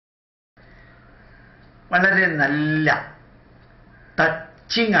വളരെ നല്ല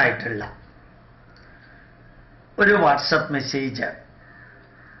ടച്ചിങ് ആയിട്ടുള്ള ഒരു വാട്സപ്പ് മെസ്സേജ്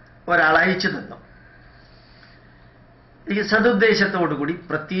ഒരാൾ അയച്ചു തന്നു. ഈ സതുദ്ദേശത്തോടുകൂടി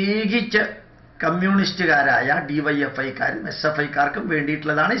പ്രത്യേകിച്ച് കമ്മ്യൂണിസ്റ്റുകാരായ DYFIക്കാരും SFIക്കാർക്കും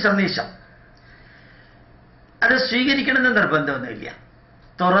വേണ്ടിയിട്ടുള്ളതാണ് ഈ സന്ദേശം. അത് സ്വീകരിക്കണമെന്ന് നിർബന്ധമൊന്നുമില്ല.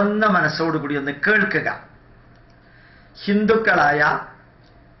 തുറന്ന മനസ്സോടുകൂടി ഒന്ന് കേൾക്കുക. ഹിന്ദുക്കളായ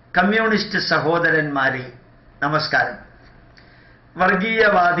കമ്മ്യൂണിസ്റ്റ് സഹോദരന്മാരെ നമസ്കാരം.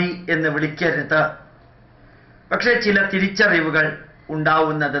 വർഗീയവാദി എന്ന് വിളിക്കരുത്. പക്ഷേ ചില തിരിച്ചറിവുകൾ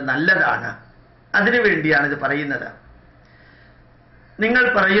ഉണ്ടാവുന്നത് നല്ലതാണ്. അതിനുവേണ്ടിയാണ് ഇത് പറയുന്നത്. നിങ്ങൾ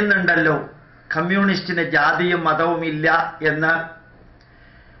പറയുന്നുണ്ടല്ലോ കമ്മ്യൂണിസ്റ്റിന് ജാതിയും മതവും ഇല്ല എന്ന്,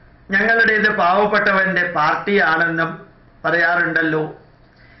 ഞങ്ങളുടേത് പാവപ്പെട്ടവന്റെ പാർട്ടിയാണെന്നും പറയാറുണ്ടല്ലോ.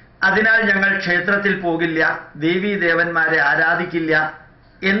 അതിനാൽ ഞങ്ങൾ ക്ഷേത്രത്തിൽ പോകില്ല, ദേവീദേവന്മാരെ ആരാധിക്കില്ല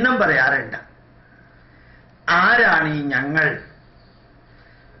എന്നും പറയാറുണ്ട്. ആരാണ് ഈ ഞങ്ങൾ?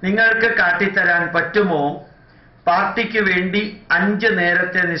 നിങ്ങൾക്ക് കാട്ടിത്തരാൻ പറ്റുമോ? പാർട്ടിക്ക് വേണ്ടി 5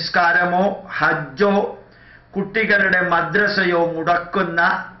 നേരത്തെ നിസ്കാരമോ ഹജ്ജോ കുട്ടികളുടെ മദ്രസയോ മുടക്കുന്ന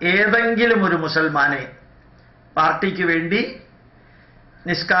ഏതെങ്കിലും ഒരു മുസൽമാനെ, പാർട്ടിക്ക് വേണ്ടി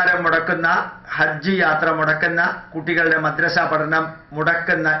നിസ്കാരം മുടക്കുന്ന, ഹജ്ജ് യാത്ര മുടക്കുന്ന, കുട്ടികളുടെ മദ്രസ പഠനം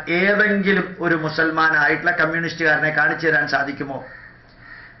മുടക്കുന്ന ഏതെങ്കിലും ഒരു മുസൽമാനായിട്ടുള്ള കമ്മ്യൂണിസ്റ്റുകാരനെ കാണിച്ചു തരാൻ സാധിക്കുമോ?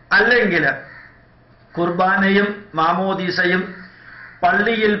 അല്ലെങ്കിൽ കുർബാനയും മാമോദീസയും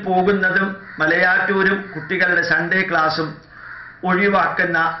പള്ളിയിൽ പോകുന്നതും മലയാറ്റൂരും കുട്ടികളുടെ സൺഡേ ക്ലാസും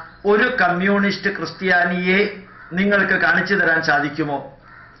ഒഴിവാക്കുന്ന ഒരു കമ്മ്യൂണിസ്റ്റ് ക്രിസ്ത്യാനിയെ നിങ്ങൾക്ക് കാണിച്ചു തരാൻ സാധിക്കുമോ?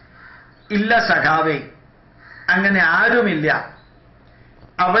 ഇല്ല സഖാവേ, അങ്ങനെ ആരുമില്ല.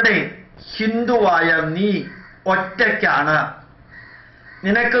 അവിടെ ഹിന്ദുവായ നീ ഒറ്റയ്ക്കാണ്.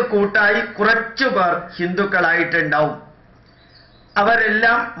 നിനക്ക് കൂട്ടായി കുറച്ചുപേർ ഹിന്ദുക്കളായിട്ടുണ്ടാവും.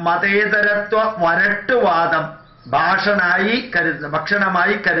 അവരെല്ലാം മതേതരത്വ വരട്ടുവാദം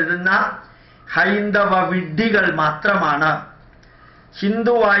ഭക്ഷണമായി കരുതുന്ന ഹൈന്ദവ വിഡ്ഢികൾ മാത്രമാണ്.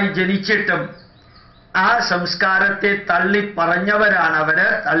 ഹിന്ദുവായി ജനിച്ചിട്ടും ആ സംസ്കാരത്തെ തള്ളിപ്പറയുന്നവരാണവര്.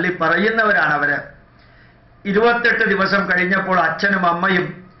 28 ദിവസം കഴിഞ്ഞപ്പോൾ അച്ഛനും അമ്മയും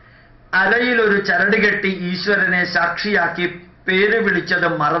അരയിലൊരു ചരട് കെട്ടി ഈശ്വരനെ സാക്ഷിയാക്കി പേര്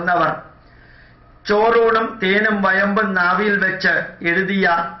വിളിച്ചതും മറന്നവർ. ചോറൂണും തേനും വയമ്പും നാവിൽ വെച്ച് എഴുതിയ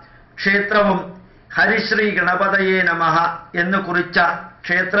ക്ഷേത്രവും ഹരിശ്രീ ഗണപതയേ നമഃ എന്ന് കുറിച്ച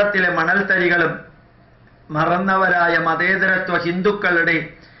ക്ഷേത്രത്തിലെ മണൽത്തരികളും മറന്നവരായ മതേതരത്വ ഹിന്ദുക്കളുടെ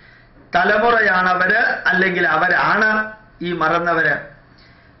തലമുറയാണവര്, അല്ലെങ്കിൽ അവരാണ് ഈ മറന്നവര്.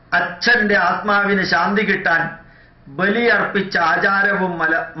 അച്ഛന്റെ ആത്മാവിന് ശാന്തി കിട്ടാൻ ബലിയർപ്പിച്ച ആചാരവും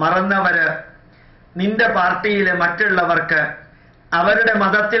മറന്നവര്. നിന്റെ പാർട്ടിയിലെ മറ്റുള്ളവർക്ക് അവരുടെ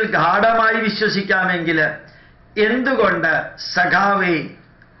മതത്തിൽ ഗാഢമായി വിശ്വസിക്കാമെങ്കിൽ എന്തുകൊണ്ട് സഖാവേ,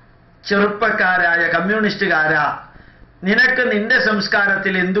 ചെറുപ്പക്കാരായ കമ്മ്യൂണിസ്റ്റുകാരാ, നിനക്ക് നിന്റെ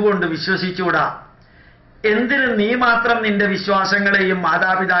സംസ്കാരത്തിൽ എന്തുകൊണ്ട് വിശ്വസിച്ചുകൂടാ? എന്തിന് നീ മാത്രം നിന്റെ വിശ്വാസങ്ങളെയും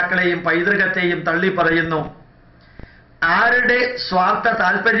മാതാപിതാക്കളെയും പൈതൃകത്തെയും തള്ളിപ്പറയുന്നു? ആരുടെ സ്വാർത്ഥ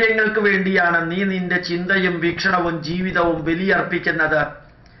താല്പര്യങ്ങൾക്ക് വേണ്ടിയാണ് നീ നിന്റെ ചിന്തയും വീക്ഷണവും ജീവിതവും ബലിയർപ്പിക്കുന്നത്?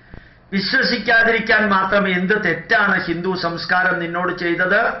 വിശ്വസിക്കാതിരിക്കാൻ മാത്രം എന്ത് തെറ്റാണ് ഹിന്ദു സംസ്കാരം നിന്നോട്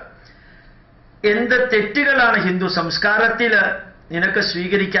ചെയ്തത്? എന്ത് തെറ്റുകളാണ് ഹിന്ദു സംസ്കാരത്തിൽ നിനക്ക്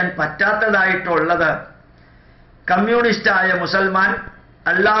സ്വീകരിക്കാൻ പറ്റാത്തതായിട്ടുള്ളത്? കമ്മ്യൂണിസ്റ്റായ മുസൽമാൻ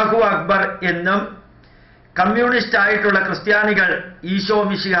അല്ലാഹു അക്ബർ എന്നും കമ്മ്യൂണിസ്റ്റ് ആയിട്ടുള്ള ക്രിസ്ത്യാനികൾ ഈശോ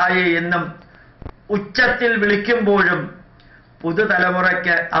മിശിഹായെ എന്നും ഉച്ചത്തിൽ വിളിക്കുമ്പോഴും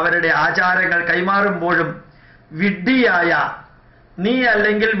പുതുതലമുറയ്ക്ക് അവരുടെ ആചാരങ്ങൾ കൈമാറുമ്പോഴും വിഡ്ഢിയായ നീ,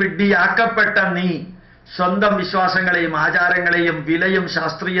 അല്ലെങ്കിൽ വിഡ്ഢിയാക്കപ്പെട്ട നീ, സ്വന്തം വിശ്വാസങ്ങളെയും ആചാരങ്ങളെയും വിലയും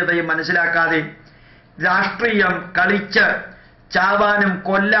ശാസ്ത്രീയതയും മനസ്സിലാക്കാതെ രാഷ്ട്രീയം കളിച്ച് ചാവാനും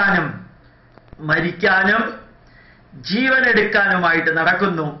കൊല്ലാനും മരിക്കാനും ജീവനെടുക്കാനുമായിട്ട്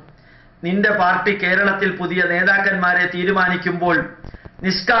നടക്കുന്നു. നിന്റെ പാർട്ടി കേരളത്തിൽ പുതിയ നേതാക്കന്മാരെ തീരുമാനിക്കുമ്പോൾ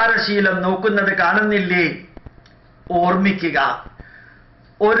നിസ്കാരശീലം നോക്കുന്നത് കാണുന്നില്ലേ? ഓർമ്മിക്കുക,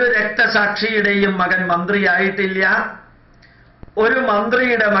 ഒരു രക്തസാക്ഷിയുടെയും മകൻ മന്ത്രിയായിട്ടില്ല, ഒരു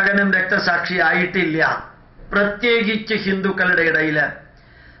മന്ത്രിയുടെ മകനും രക്തസാക്ഷിയായിട്ടില്ല. പ്രത്യേകിച്ച് ഹിന്ദുക്കളുടെ ഇടയിൽ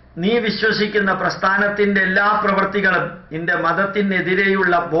നീ വിശ്വസിക്കുന്ന പ്രസ്ഥാനത്തിന്റെ എല്ലാ പ്രവൃത്തികളും നിന്റെ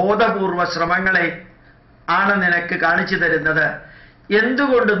മതത്തിനെതിരെയുള്ള ബോധപൂർവ ശ്രമങ്ങളെ ആണ് നിനക്ക് കാണിച്ചു തരുന്നത്.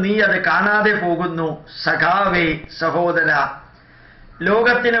 എന്തുകൊണ്ട് നീ അത് കാണാതെ പോകുന്നു? സഖാവേ, സഹോദര,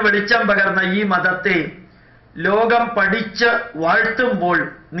 ലോകത്തിന് വെളിച്ചം പകർന്ന ഈ മതത്തെ ലോകം പഠിച്ച് വാഴ്ത്തുമ്പോൾ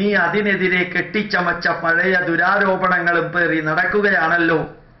നീ അതിനെതിരെ കെട്ടിച്ചമച്ച പഴയ ദുരാരോപണങ്ങളും പേറി നടക്കുകയാണല്ലോ.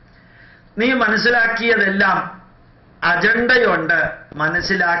 നീ മനസ്സിലാക്കിയതെല്ലാം അജണ്ടയുണ്ട്.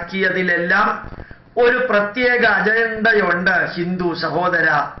 മനസ്സിലാക്കിയതിലെല്ലാം ഒരു പ്രത്യേക അജണ്ടയുണ്ട്. ഹിന്ദു സഹോദര,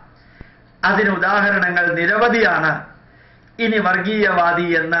 അതിന് ഉദാഹരണങ്ങൾ നിരവധിയാണ്. ഇനി വർഗീയവാദി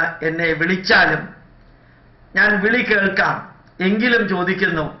എന്ന് എന്നെ വിളിച്ചാലും ഞാൻ വിളി കേൾക്കാം. എങ്കിലും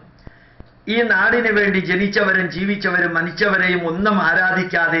ചോദിക്കുന്നു, ഈ നാടിന് വേണ്ടി ജനിച്ചവരും ജീവിച്ചവരും മരിച്ചവരെയും ഒന്നും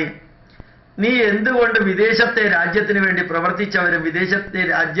ആരാധിക്കാതെ നീ എന്തുകൊണ്ട് വിദേശത്തെ രാജ്യത്തിന് വേണ്ടി പ്രവർത്തിച്ചവരും വിദേശത്തെ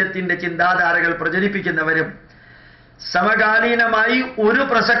രാജ്യത്തിന്റെ ചിന്താധാരകൾ പ്രചരിപ്പിക്കുന്നവരും സമകാലീനമായി ഒരു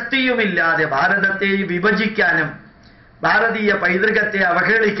പ്രസക്തിയുമില്ലാതെ ഭാരതത്തെ വിഭജിക്കാനും ഭാരതീയ പൈതൃകത്തെ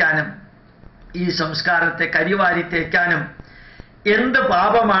അവഹേളിക്കാനും ഈ സംസ്കാരത്തെ കരിവാരി തേക്കാനും എന്ത്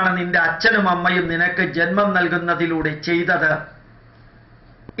പാപമാണ് നിന്റെ അച്ഛനും അമ്മയും നിനക്ക് ജന്മം നൽകുന്നതിലൂടെ ചെയ്തത്?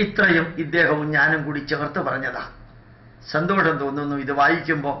 ഇത്രയും ഇദ്ദേഹവും ഞാനും കൂടി ചേർത്ത് പറഞ്ഞതാ. സന്തോഷം തോന്നുന്നു ഇത്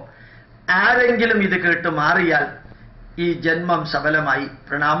വായിക്കുമ്പോൾ. ആരെങ്കിലും ഇത് കേട്ട് മാറിയാൽ ഈ ജന്മം സഫലമായി.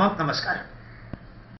 പ്രണാമം, നമസ്കാരം.